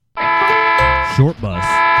Short Bus.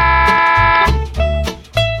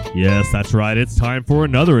 Yes, that's right. It's time for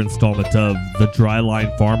another installment of the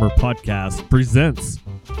Dryline Farmer Podcast presents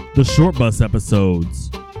the Short Bus episodes.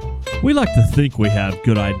 We like to think we have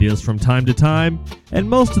good ideas from time to time, and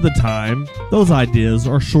most of the time, those ideas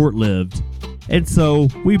are short-lived. And so,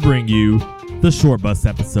 we bring you the Short Bus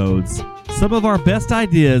episodes. Some of our best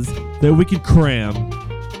ideas that we could cram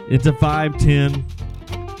into 5, 10,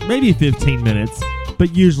 maybe 15 minutes,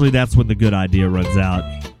 but usually that's when the good idea runs out.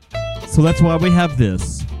 So that's why we have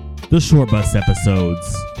this, the Short Bus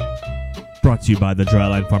episodes, brought to you by the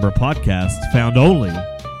Dryline Farmer Podcast, found only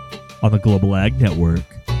on the Global Ag Network.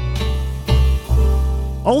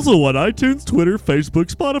 Also on iTunes, Twitter,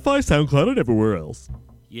 Facebook, Spotify, SoundCloud, and everywhere else.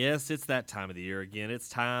 Yes, it's that time of the year again. It's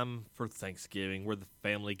time for Thanksgiving, where the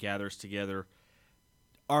family gathers together,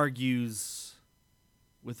 argues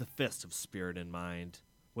with a festive spirit in mind,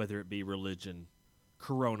 whether it be religion,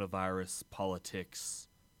 coronavirus, politics,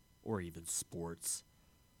 or even sports.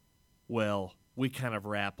 Well, we kind of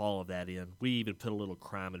wrap all of that in. We even put a little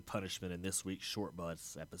crime and punishment in this week's Short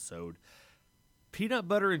Bus episode. Peanut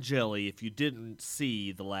Butter and Jelly, if you didn't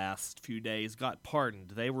see the last few days, got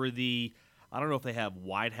pardoned. They were I don't know if they have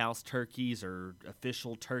White House turkeys or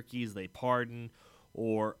official turkeys they pardon,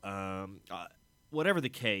 or whatever the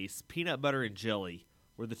case, Peanut Butter and Jelly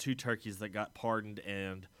were the two turkeys that got pardoned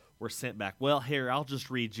and were sent back. Well, here, I'll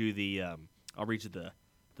just read you the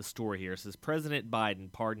story here. It says, President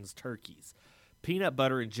Biden pardons turkeys, peanut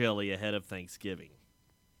butter and jelly ahead of Thanksgiving.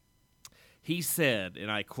 He said,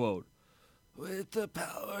 and I quote, "With the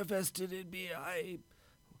power vested in me,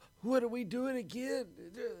 what are we doing again?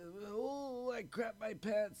 Oh, I crap my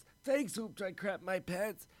pants. Thanks, oops, I crap my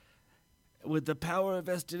pants. With the power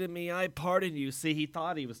vested in me, I pardon you." See, he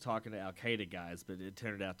thought he was talking to Al-Qaeda guys, but it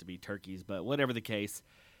turned out to be turkeys. But whatever the case,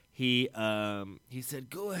 he said,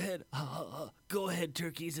 go ahead,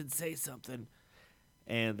 turkeys, and say something.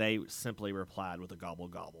 And they simply replied with a gobble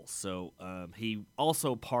gobble. So he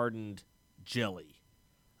also pardoned Jelly.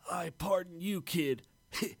 "I pardon you, kid.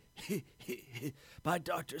 My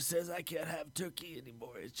doctor says I can't have turkey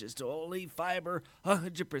anymore. It's just only fiber,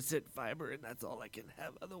 100% fiber, and that's all I can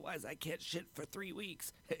have. Otherwise, I can't shit for 3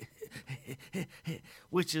 weeks."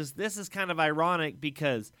 This is kind of ironic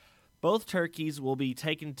because both turkeys will be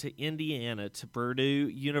taken to Indiana to Purdue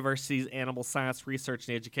University's Animal Science Research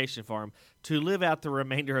and Education Farm to live out the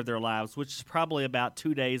remainder of their lives, which is probably about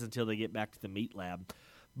 2 days until they get back to the meat lab.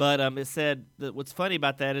 But it said that what's funny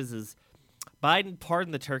about that is Biden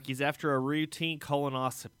pardoned the turkeys after a routine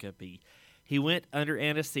colonoscopy. He went under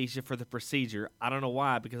anesthesia for the procedure. I don't know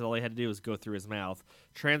why, because all he had to do was go through his mouth,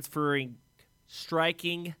 striking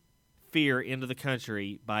fear into the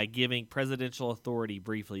country by giving presidential authority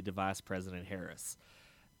briefly to Vice President Harris.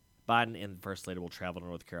 Biden and the First Lady will travel to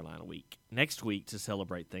North Carolina next week to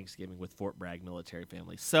celebrate Thanksgiving with Fort Bragg military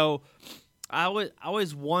family. So I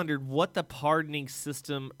always wondered what the pardoning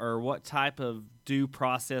system or what type of due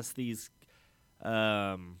process these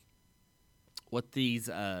turkeys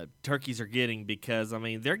are getting, because, I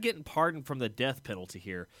mean, they're getting pardoned from the death penalty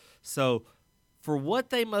here. So for what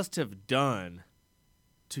they must have done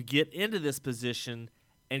to get into this position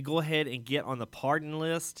and go ahead and get on the pardon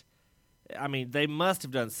list, I mean, they must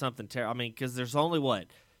have done something terrible. I mean, because there's only,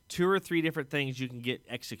 2 or 3 different things you can get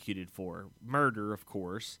executed for. Murder, of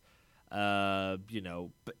course. But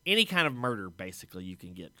any kind of murder, basically, you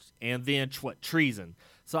can get. And then, treason.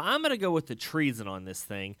 So I'm going to go with the treason on this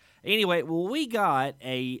thing. Anyway, well, we got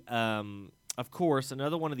of course,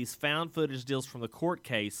 another one of these found footage deals from the court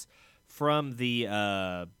case from the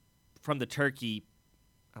turkey,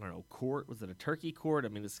 I don't know, court. Was it a turkey court? I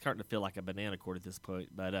mean, it's starting to feel like a banana court at this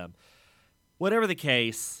point. But whatever the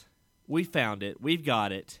case, we found it. We've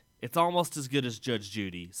got it. It's almost as good as Judge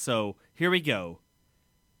Judy. So here we go.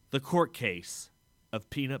 The court case of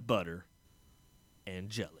peanut butter and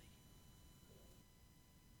jelly.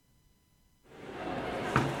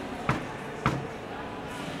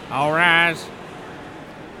 All rise.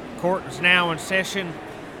 Court is now in session.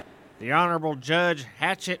 The Honorable Judge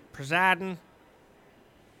Hatchett presiding.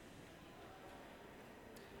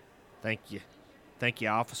 Thank you. Thank you,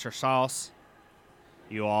 Officer Sauce.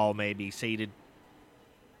 You all may be seated.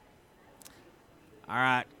 All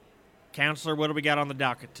right. Counselor, what do we got on the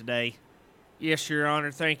docket today? Yes, Your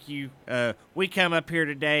Honor, thank you. We come up here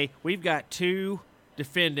today. We've got 2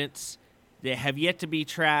 defendants that have yet to be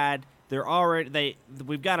tried.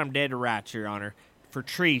 We've got them dead to rights, Your Honor, for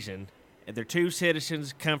treason. They're 2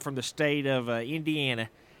 citizens come from the state of Indiana,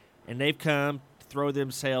 and they've come to throw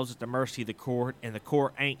themselves at the mercy of the court, and the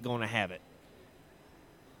court ain't going to have it.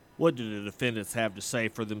 What do the defendants have to say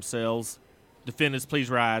for themselves? Defendants, please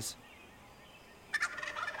rise.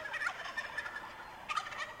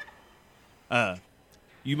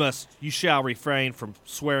 You shall refrain from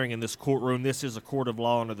swearing in this courtroom. This is a court of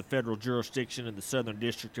law under the federal jurisdiction in the Southern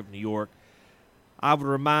District of New York. I would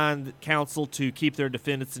remind counsel to keep their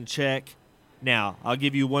defendants in check. Now, I'll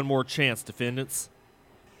give you one more chance, defendants.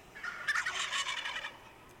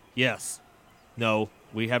 Yes. No,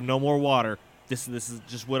 we have no more water. This is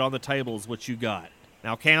just what on the table is what you got.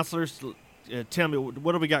 Now, counselors, tell me,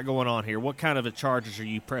 what do we got going on here? What kind of charges are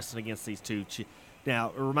you pressing against these two?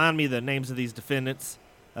 Now, remind me the names of these defendants.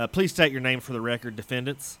 Please state your name for the record,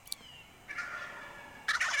 defendants.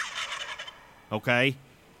 Okay.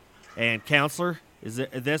 And counselor,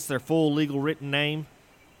 that's their full legal written name?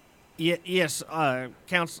 Yes,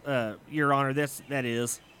 Your Honor, that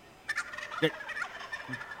is.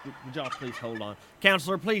 Would y'all please hold on?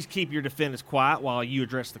 Counselor, please keep your defendants quiet while you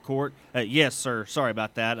address the court. Yes, sir. Sorry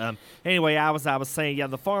about that. Anyway, I was saying,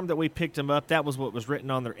 the farm that we picked them up, that was what was written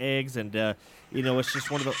on their eggs, and it's just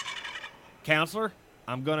one of the. Counselor,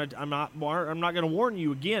 I'm not gonna warn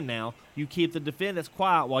you again. Now, you keep the defendants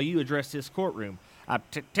quiet while you address this courtroom. I'm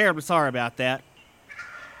terribly sorry about that.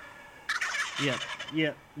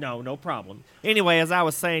 Yeah, no problem. Anyway, as I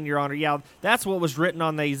was saying, Your Honor, that's what was written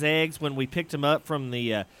on these eggs when we picked them up from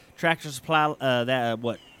the Tractor Supply,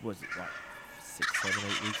 what was it, like 6, 7,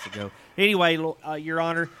 8 weeks ago? Anyway, Your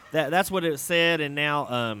Honor, that's what it said, and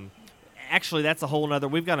now, actually, that's a whole nother,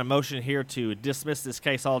 we've got a motion here to dismiss this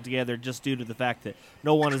case altogether just due to the fact that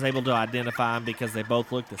no one is able to identify them because they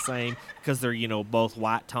both look the same, because they're, both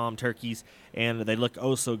white tom turkeys, and they look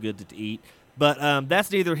oh so good to eat. But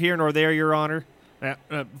that's neither here nor there, Your Honor. Now,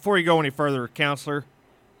 before you go any further, Counselor,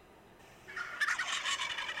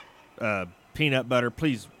 Peanut Butter,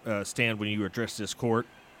 please stand when you address this court.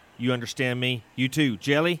 You understand me? You too.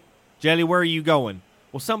 Jelly? Jelly, where are you going?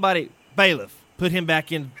 Well, somebody, bailiff, put him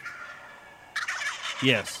back in.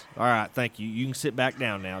 Yes. All right, thank you. You can sit back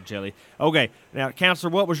down now, Jelly. Okay. Now,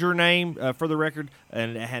 Counselor, what was your name for the record,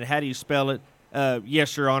 and how do you spell it?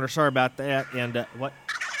 Yes, Your Honor. Sorry about that. And what?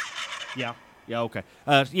 Yeah, okay.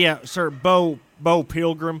 Sir, Bo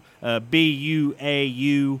Pilgrim,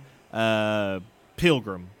 B-U-A-U,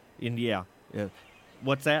 Pilgrim. And yeah.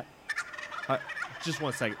 What's that? Just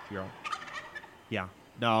 1 second, Your Honor. Yeah.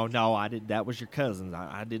 No, I didn't. That was your cousins.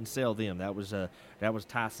 I didn't sell them. That was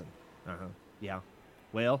Tyson. Uh-huh. Yeah.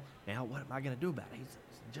 Well, now what am I going to do about it?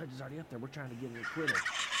 The judge is already up there. We're trying to get an acquittal.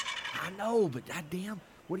 I know, but goddamn.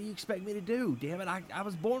 What do you expect me to do? Damn it, I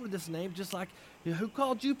was born with this name just like, who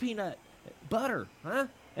called you Peanut Butter, huh?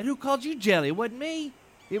 And who called you Jelly? It wasn't me.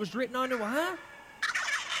 It was written on it, huh?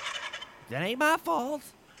 That ain't my fault.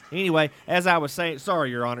 Anyway, as I was saying,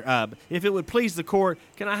 sorry, Your Honor, if it would please the court,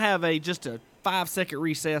 can I have just a 5-second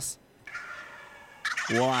recess?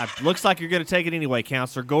 Well, looks like you're going to take it anyway,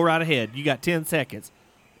 Counselor. Go right ahead. You got 10 seconds.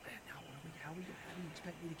 Now, how do you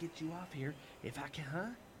expect me to get you off here if I can, huh?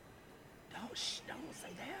 Don't say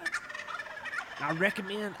that. I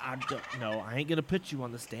recommend, I ain't going to put you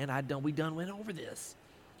on the stand. We done went over this.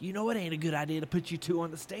 You know it ain't a good idea to put you two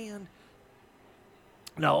on the stand.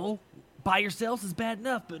 No, by yourselves is bad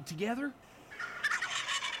enough, but together?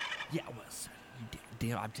 Yeah, well, sir,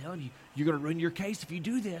 damn, I'm telling you, you're going to ruin your case if you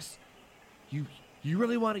do this. You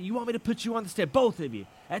really want me to put you on the stand, both of you,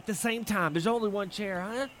 at the same time. There's only one chair,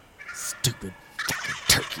 huh? Stupid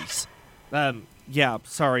fucking turkeys. Yeah,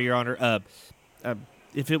 sorry, Your Honor.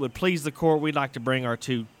 If it would please the court, we'd like to bring our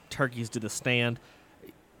two turkeys to the stand.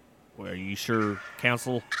 Well, are you sure,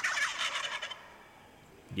 counsel?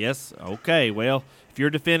 Yes? Okay, well, if your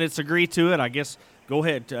defendants agree to it, I guess go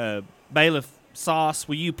ahead. Bailiff Sauce,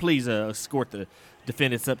 will you please escort the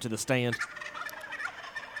defendants up to the stand?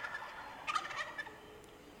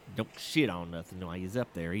 Don't shit on nothing while he's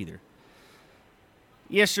up there either.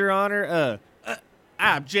 Yes, Your Honor.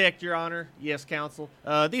 I object, Your Honor. Yes, counsel.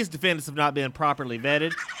 These defendants have not been properly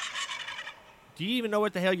vetted. Do you even know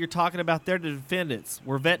what the hell you're talking about? They're the defendants.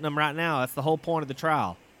 We're vetting them right now. That's the whole point of the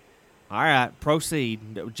trial. All right,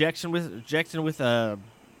 proceed. Objection with how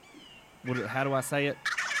do I say it?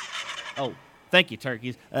 Oh, thank you,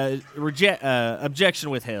 turkeys. Objection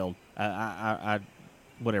withheld.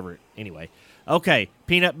 Whatever. Anyway. Okay,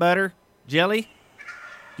 Peanut Butter, Jelly,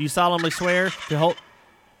 do you solemnly swear to hold...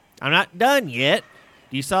 I'm not done yet.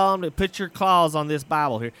 Do you solemnly put your claws on this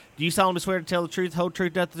Bible here? Do you solemnly swear to tell the truth, whole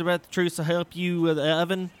truth, nothing but the truth, to help you with the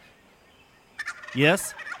oven?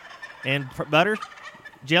 Yes? And Butter?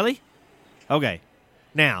 Jelly? Okay.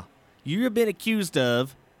 Now, you have been accused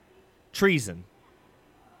of treason.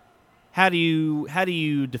 How do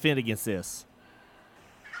you defend against this?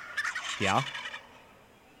 Yeah?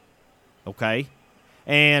 Okay.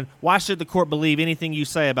 And why should the court believe anything you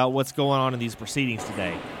say about what's going on in these proceedings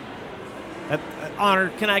today? Honor,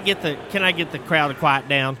 can I get the crowd to quiet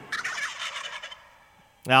down?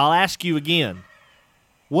 Now, I'll ask you again.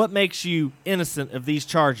 What makes you innocent of these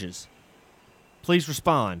charges? Please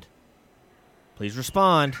respond. Please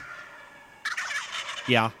respond.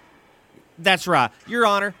 Yeah. That's right. Your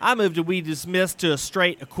Honor, I move that we dismiss to a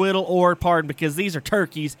straight acquittal or pardon because these are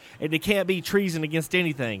turkeys and they can't be treason against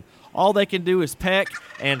anything. All they can do is peck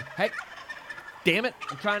and, hey, damn it,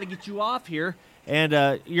 I'm trying to get you off here.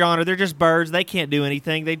 And, Your Honor, they're just birds. They can't do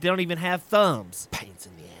anything. They don't even have thumbs. Pains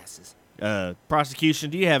in the asses. Prosecution,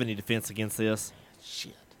 do you have any defense against this?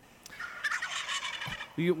 Shit.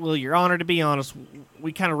 Well, Your Honor, to be honest,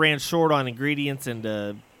 we kind of ran short on ingredients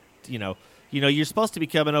and, you're supposed to be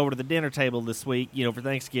coming over to the dinner table this week, for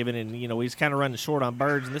Thanksgiving, and, we just kind of running short on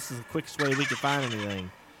birds, and this is the quickest way we could find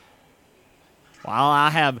anything. Well, I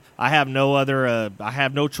have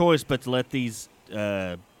no choice but to let these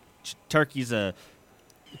turkeys.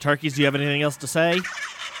 Turkeys, do you have anything else to say?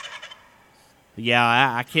 Yeah,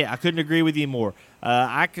 I couldn't agree with you more.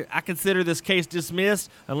 I consider this case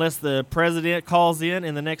dismissed unless the president calls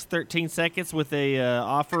in the next 13 seconds with a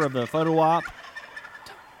offer of a photo op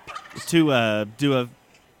to do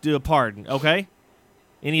a pardon. Okay?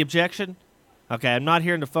 Any objection? Okay, I'm not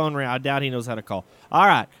hearing the phone ring. I doubt he knows how to call. All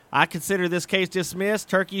right, I consider this case dismissed.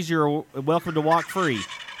 Turkeys, you're welcome to walk free.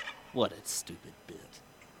 What a stupid bit.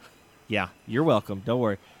 Yeah, you're welcome. Don't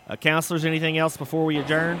worry. Counselors, anything else before we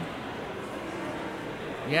adjourn?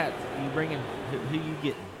 Yeah, you bringing, who you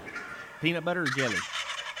getting? Peanut butter or jelly?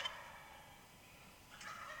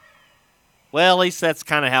 Well, at least that's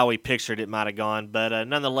kind of how we pictured it might have gone. But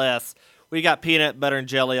nonetheless, we got peanut butter and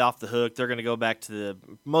jelly off the hook. They're going to go back to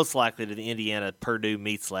most likely to the Indiana Purdue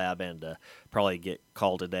Meats Lab and probably get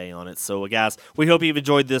called today on it. So, guys, we hope you've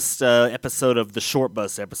enjoyed this episode of the Short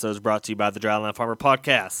Bus episodes brought to you by the Dryland Farmer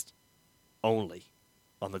Podcast, only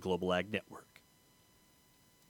on the Global Ag Network.